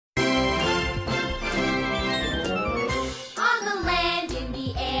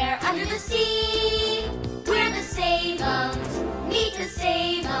sea. We're the Save-Ums. Meet the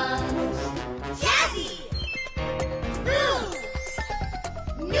Save-Ums. Jazzy! Boom!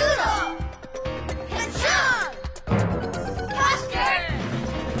 Noodle! Ka-chunk! Custard!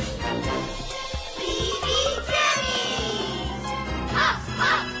 BB Jammies! Up,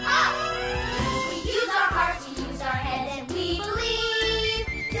 up, up! We use our hearts, we use our heads, and we believe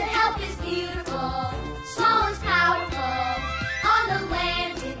to help is beautiful, small is powerful, on the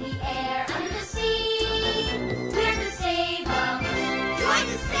land, in the air, under the sea. We're the Save-Ums. Join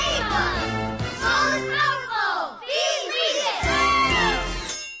the Save-Ums! Small is powerful! Believe it!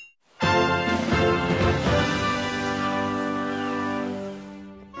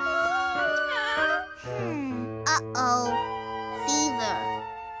 Uh-oh. Fever.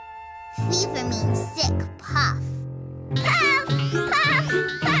 Fever means sick. Puff. Puff! Puff!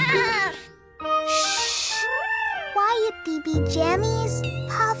 Puff! Shh! Quiet, BB Jammies.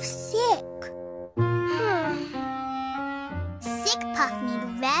 Puff sick. Sick Puff need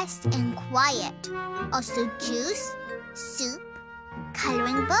rest and quiet. Also juice, soup,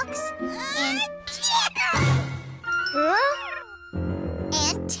 coloring books, and...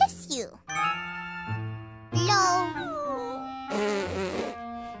 and tissue. No.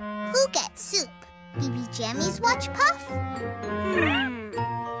 Who gets soup? BB Jammies watch Puff?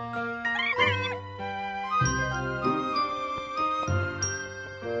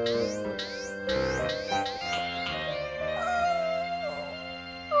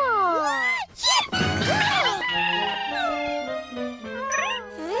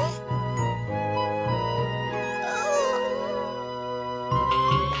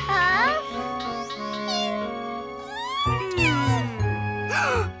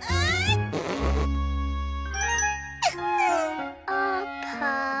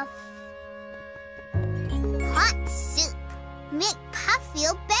 Hot soup. Make Puff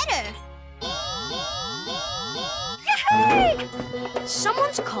feel better. Yay!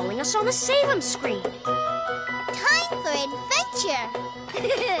 Someone's calling us on the Save-Ums screen. Time for adventure.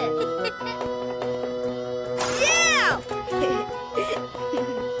 Yeah!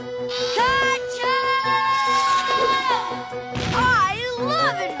 Gotcha! I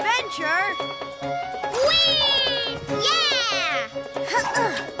love adventure! Whee! Yeah!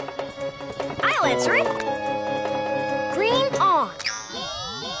 I'll answer it. Green on.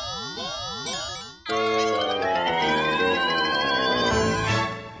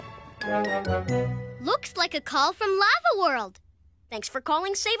 Looks like a call from Lava World. Thanks for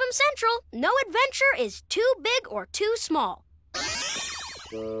calling Save-Ums Central. No adventure is too big or too small.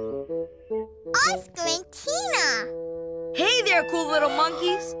 Oscar and Tina. Hey there, cool little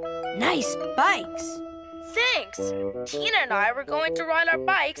monkeys. Nice bikes. Thanks. Tina and I were going to ride our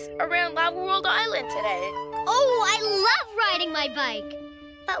bikes around Lava World Island today. Oh, I love riding my bike.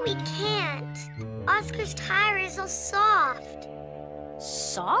 But we can't. Oscar's tire is so soft.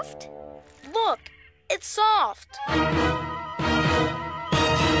 Soft? Look, it's soft.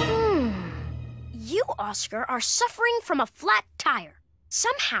 You, Oscar, are suffering from a flat tire.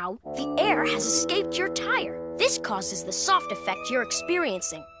 Somehow, the air has escaped your tire. This causes the soft effect you're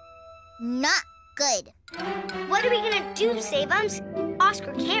experiencing. Not good. What are we gonna do, Save-Ums?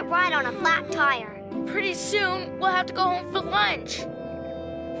 Oscar can't ride on a flat tire. Pretty soon, we'll have to go home for lunch.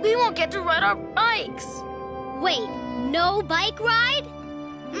 We won't get to ride our bikes. Wait, no bike ride?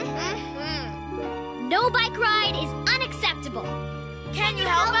 No bike ride is unacceptable. Can you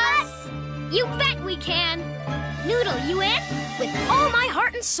help us? You bet we can. Noodle, you in? With all my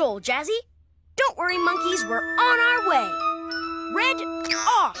heart and soul, Jazzy. Don't worry, monkeys, we're on our way. Red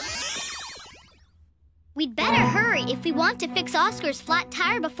off. We'd better hurry if we want to fix Oscar's flat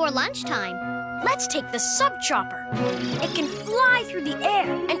tire before lunchtime. Let's take the sub-chopper. It can fly through the air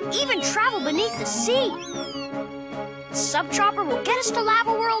and even travel beneath the sea. The sub-chopper will get us to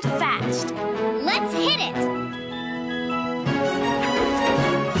Lava World fast. Let's hit it.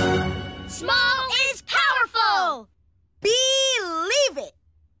 Small is powerful. Believe it.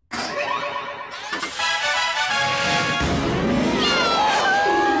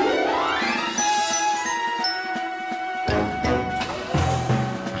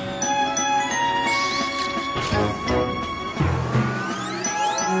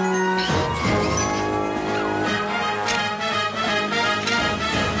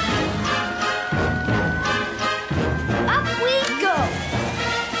 Up we go.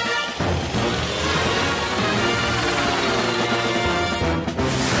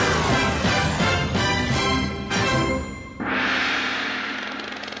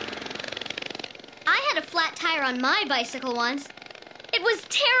 tire on my bicycle once. It was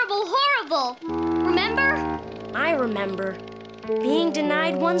terrible, horrible. Remember? I remember. Being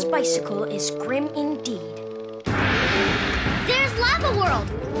denied one's bicycle is grim indeed. There's Lava World.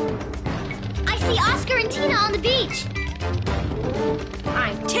 I see Oscar and Tina on the beach.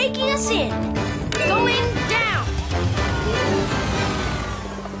 I'm taking us in. Going down.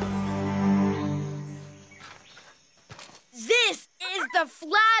 This is the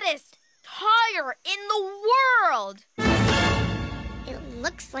flattest tire in the world! It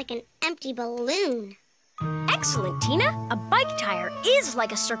looks like an empty balloon. Excellent, Tina. A bike tire is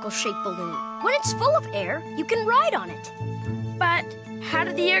like a circle-shaped balloon. When it's full of air, you can ride on it. But how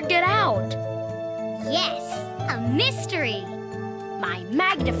did the air get out? Yes, a mystery. My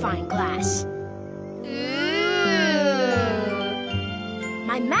magnifying glass.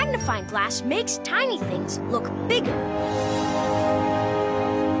 My magnifying glass makes tiny things look bigger.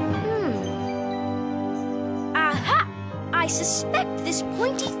 Aha! I suspect this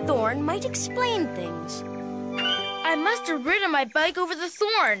pointy thorn might explain things. I must have ridden my bike over the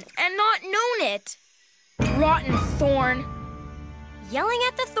thorn and not known it. Rotten thorn. Yelling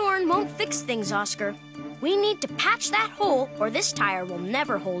at the thorn won't fix things, Oscar. We need to patch that hole or this tire will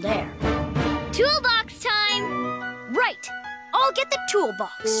never hold air. Toolbox time! Right! I'll get the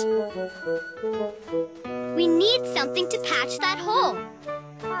toolbox. We need something to patch that hole.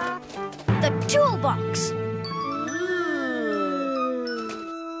 The toolbox.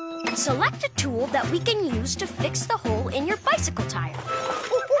 Select a tool that we can use to fix the hole in your bicycle tire.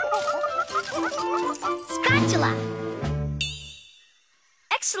 Spatula.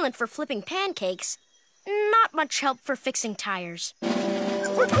 Excellent for flipping pancakes. Not much help for fixing tires.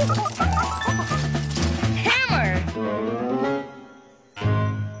 Hammer!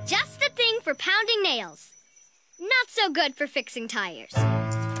 Just the thing for pounding nails. Not so good for fixing tires.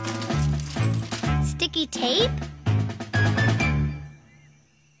 Sticky tape?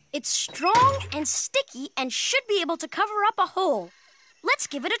 It's strong and sticky and should be able to cover up a hole. Let's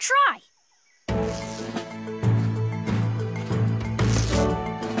give it a try.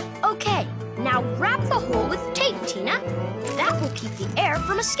 Okay, now wrap the hole with tape, Tina. That will keep the air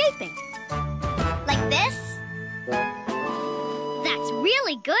from escaping. Like this? That's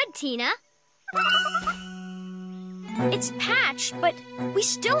really good, Tina. It's patched, but we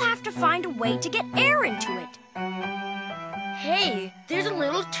still have to find a way to get air into it. Hey, there's a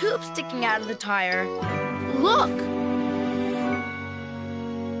little tube sticking out of the tire. Look!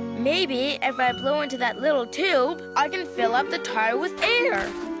 Maybe if I blow into that little tube, I can fill up the tire with air.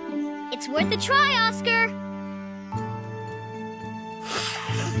 It's worth a try, Oscar.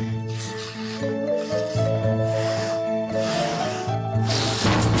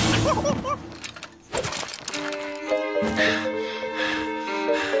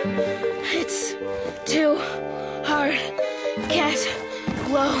 It's too hard. Can't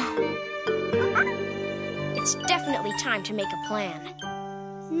blow. It's definitely time to make a plan.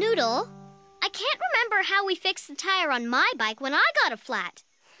 Noodle, I can't remember how we fixed the tire on my bike when I got a flat.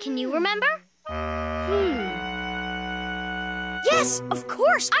 Can you remember? Yes, of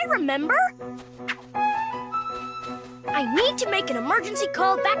course, I remember. I need to make an emergency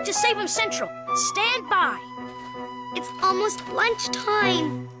call back to Save-Ums Central. Stand by. It's almost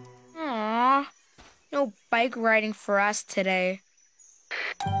lunchtime. Aww, no bike riding for us today.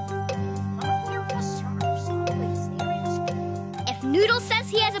 If Noodle says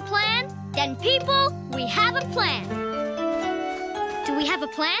he has a plan, then people, we have a plan. Do we have a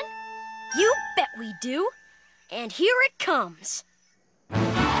plan? You bet we do. And here it comes.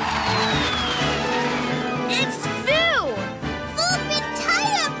 It's Foo! Open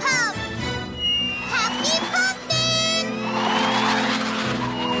tire pump! Happy pumping!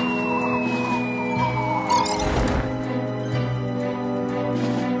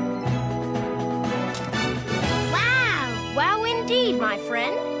 Wow! Wow indeed, my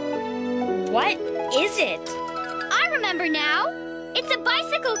friend. What is it? I remember now. It's a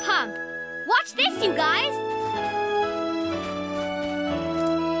bicycle pump. Watch this, you guys.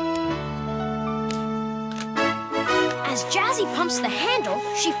 As Jazzy pumps the handle,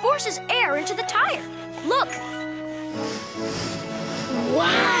 she forces air into the tire. Look!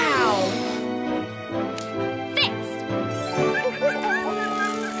 Wow! Fixed.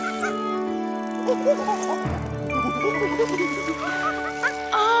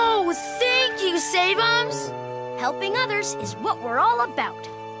 Oh, thank you, Save-Ums! Helping others is what we're all about.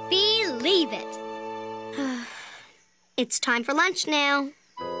 Believe it. It's time for lunch now.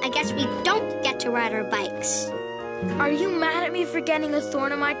 I guess we don't get to ride our bikes. Are you mad at me for getting a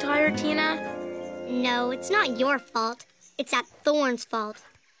thorn in my tire, Tina? No, it's not your fault. It's that thorn's fault.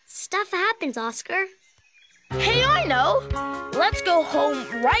 Stuff happens, Oscar. Hey, I know! Let's go home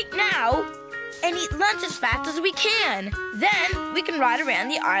right now and eat lunch as fast as we can. Then we can ride around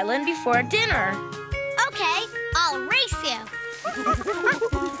the island before dinner. Okay, I'll race you.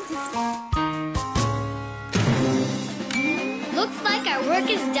 Looks like our work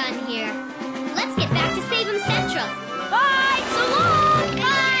is done here. Let's get back to Save-Ums Central. Bye! So long!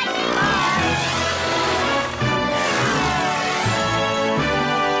 Bye!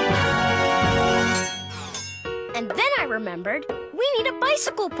 And then I remembered we need a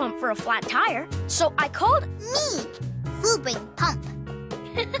bicycle pump for a flat tire. So I called Me, Foobring Pump.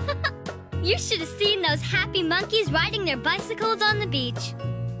 You should have seen those happy monkeys riding their bicycles on the beach.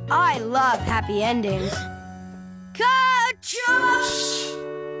 I love happy endings. Ka-chow!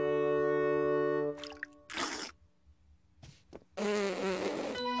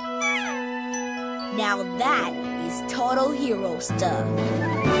 Now that is total hero stuff.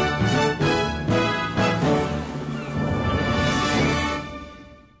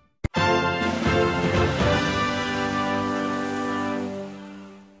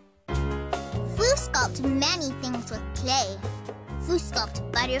 Foo sculpted many things with clay. Foo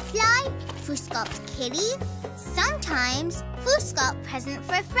sculpted butterfly, Foo sculpted kitty. Sometimes Foo sculpted present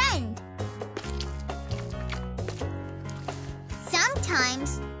for a friend.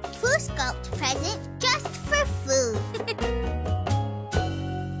 Sometimes Foo sculpted present just for food.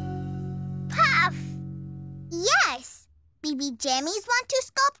 Puff! Yes! BB Jammies want to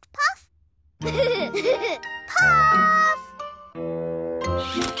sculpt Puff? Puff!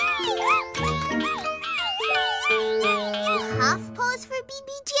 Puff pose for BB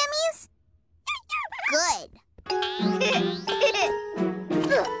Jammies? Good.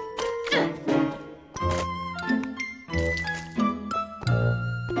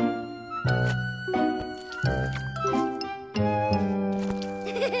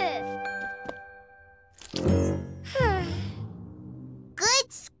 Good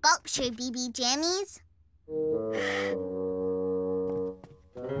sculpture, BB Jammies.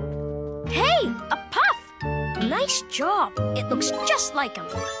 Hey, a puff! Nice job. It looks just like him.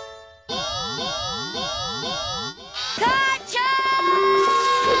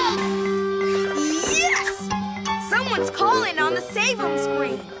 Yes! Someone's calling on the Save-Ums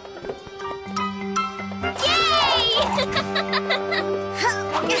screen.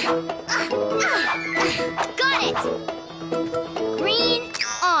 Got it! Green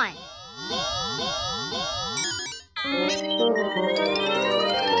on.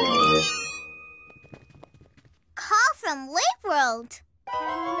 Call from Wave World.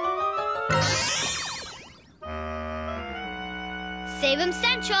 Save-Ums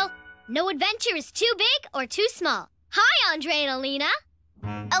Central. No adventure is too big or too small. Hi, Andre and Alina.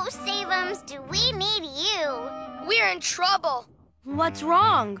 Oh, Save-Ums, do we need you? We're in trouble. What's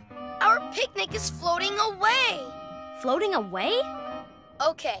wrong? Our picnic is floating away. Floating away?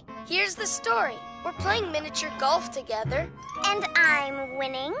 Okay, here's the story. We're playing miniature golf together. And I'm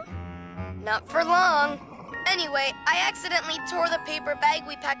winning. Not for long. Anyway, I accidentally tore the paper bag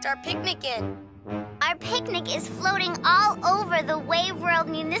we packed our picnic in. Our picnic is floating all over the Wave World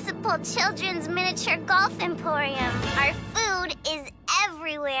Municipal Children's Miniature Golf Emporium. Our food is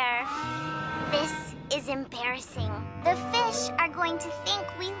everywhere. This is embarrassing. The fish are going to think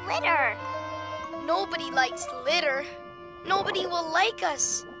we litter. Nobody likes litter. Nobody will like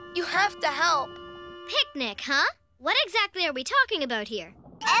us. You have to help. Picnic, huh? What exactly are we talking about here?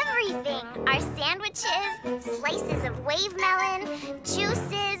 Everything. Our sandwiches, slices of wave melon,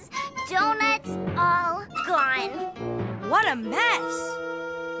 juices, donuts, all gone. What a mess.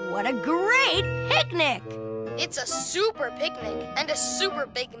 What a great picnic. It's a super picnic and a super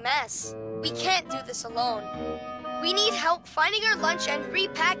big mess. We can't do this alone. We need help finding our lunch and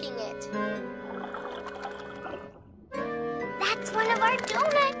repacking it. That's one of our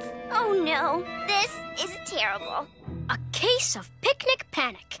donuts. Oh no, this is terrible. A case of picnic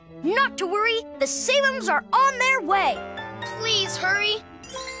panic. Not to worry, the Save-Ums are on their way. Please hurry.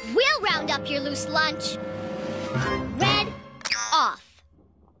 We'll round up your loose lunch. Red off.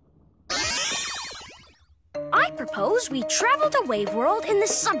 I propose we travel to Wave World in the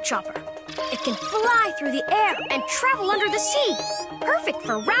Subchopper. It can fly through the air and travel under the sea. Perfect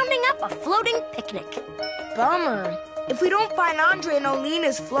for rounding up a floating picnic. Bummer. If we don't find Andre and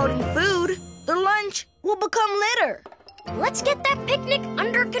Olina's floating food, the lunch will become litter. Let's get that picnic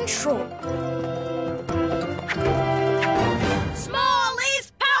under control. Small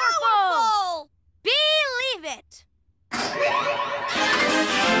is powerful! Believe it!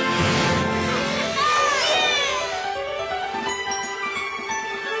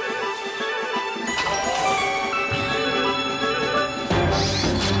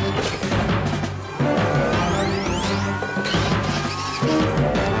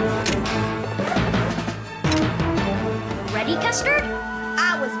 Mustard?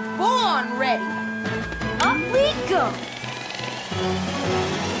 I was born ready. Up we go.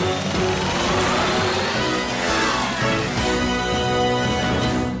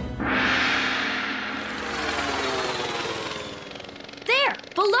 There,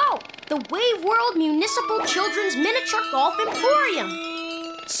 below, the Wave World Municipal Children's Miniature Golf Emporium.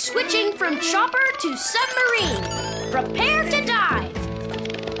 Switching from chopper to submarine. Prepare to dive.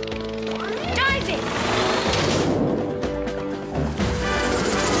 Diving.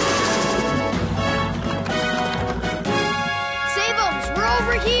 Save-Ums, we're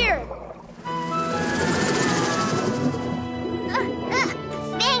over here.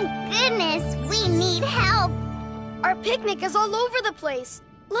 Thank goodness, we need help. Our picnic is all over the place.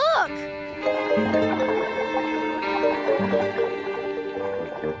 Look.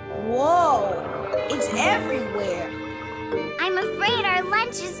 Whoa, it's everywhere. I'm afraid our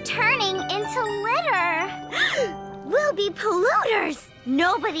lunch is turning into litter. We'll be polluters.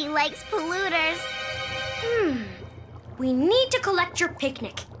 Nobody likes polluters. We need to collect your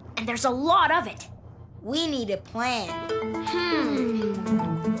picnic, and there's a lot of it. We need a plan.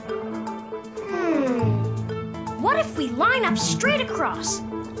 What if we line up straight across?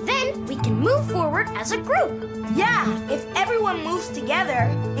 Then we can move forward as a group. Yeah, if everyone moves together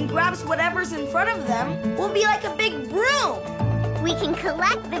and grabs whatever's in front of them, we'll be like a big broom. We can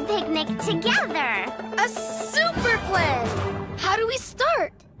collect the picnic together. A super plan. How do we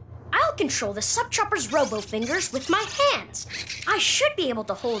start? I'll control the Subchopper's robo-fingers with my hands. I should be able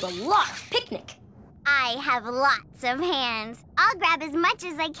to hold a lot of picnic. I have lots of hands. I'll grab as much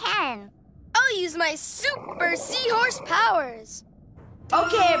as I can. I'll use my super seahorse powers.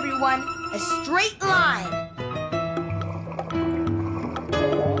 Okay, everyone, a straight line.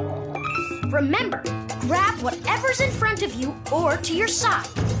 Remember, grab whatever's in front of you or to your side.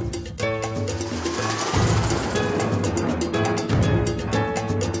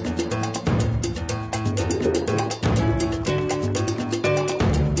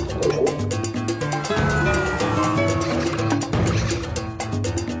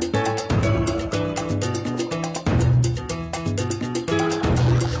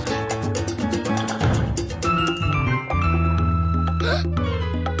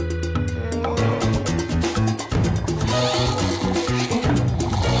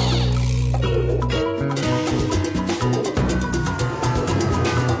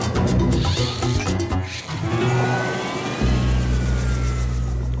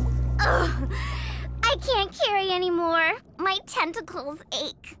 Tentacles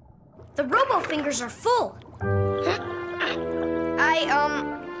ache. The robo-fingers are full.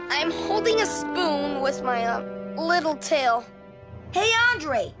 I'm holding a spoon with my, little tail. Hey,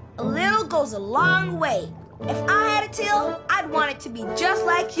 Andre, a little goes a long way. If I had a tail, I'd want it to be just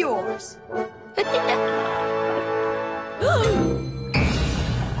like yours.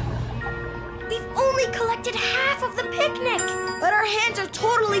 We've only collected half of the picnic. But our hands are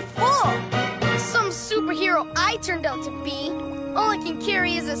totally full. Some superhero I turned out to be. All I can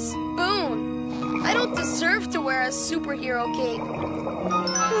carry is a spoon. I don't deserve to wear a superhero cape.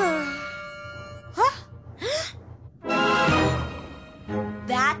 Huh?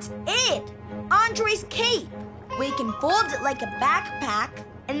 That's it! Andre's cape. We can fold it like a backpack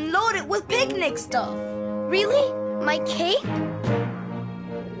and load it with picnic stuff. Really? My cape?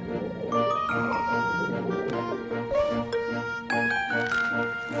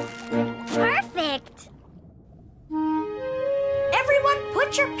 Perfect. Everyone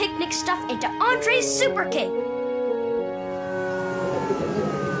put your picnic stuff into Andre's super cape.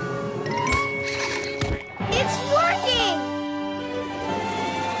 It's working!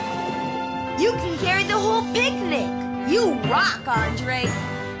 You can carry the whole picnic. You rock, Andre.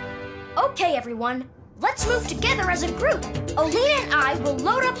 Okay, everyone. Let's move together as a group. Alina and I will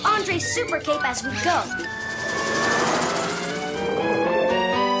load up Andre's super cape as we go.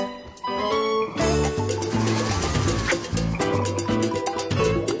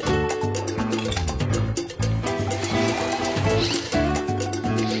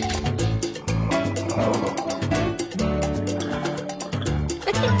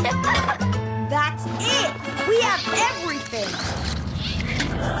 That's it! We have everything!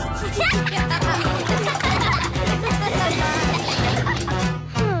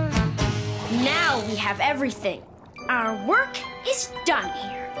 Now we have everything. Our work is done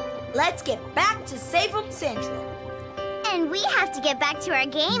here. Let's get back to Save-Ums Central. And we have to get back to our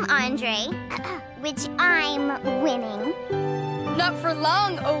game, Andre. Which I'm winning. Not for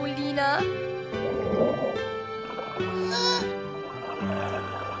long, Olina.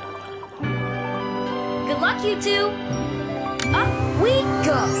 Good luck, you two. Up we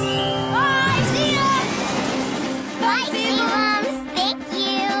go. Bye, see ya! Bye, Save-Ums.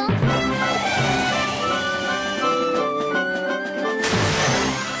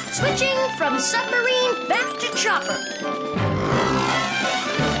 from submarine back to chopper.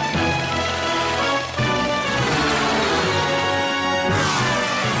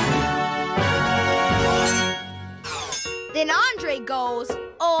 Then Andre goes,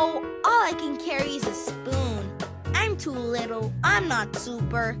 "Oh, all I can carry is a spoon. I'm too little. I'm not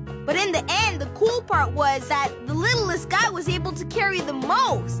super." But in the end, the cool part was that the littlest guy was able to carry the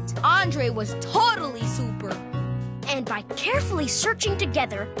most. Andre was totally super. And by carefully searching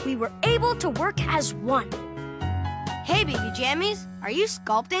together, we were able to work as one. Hey, baby jammies, are you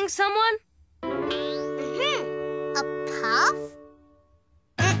sculpting someone? A puff?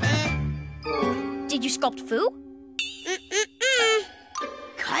 Did you sculpt Foo?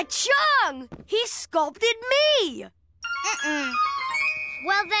 Ka-chung! He sculpted me!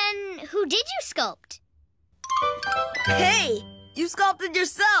 Well then, who did you sculpt? Hey, you sculpted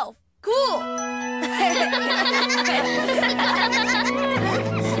yourself. Cool.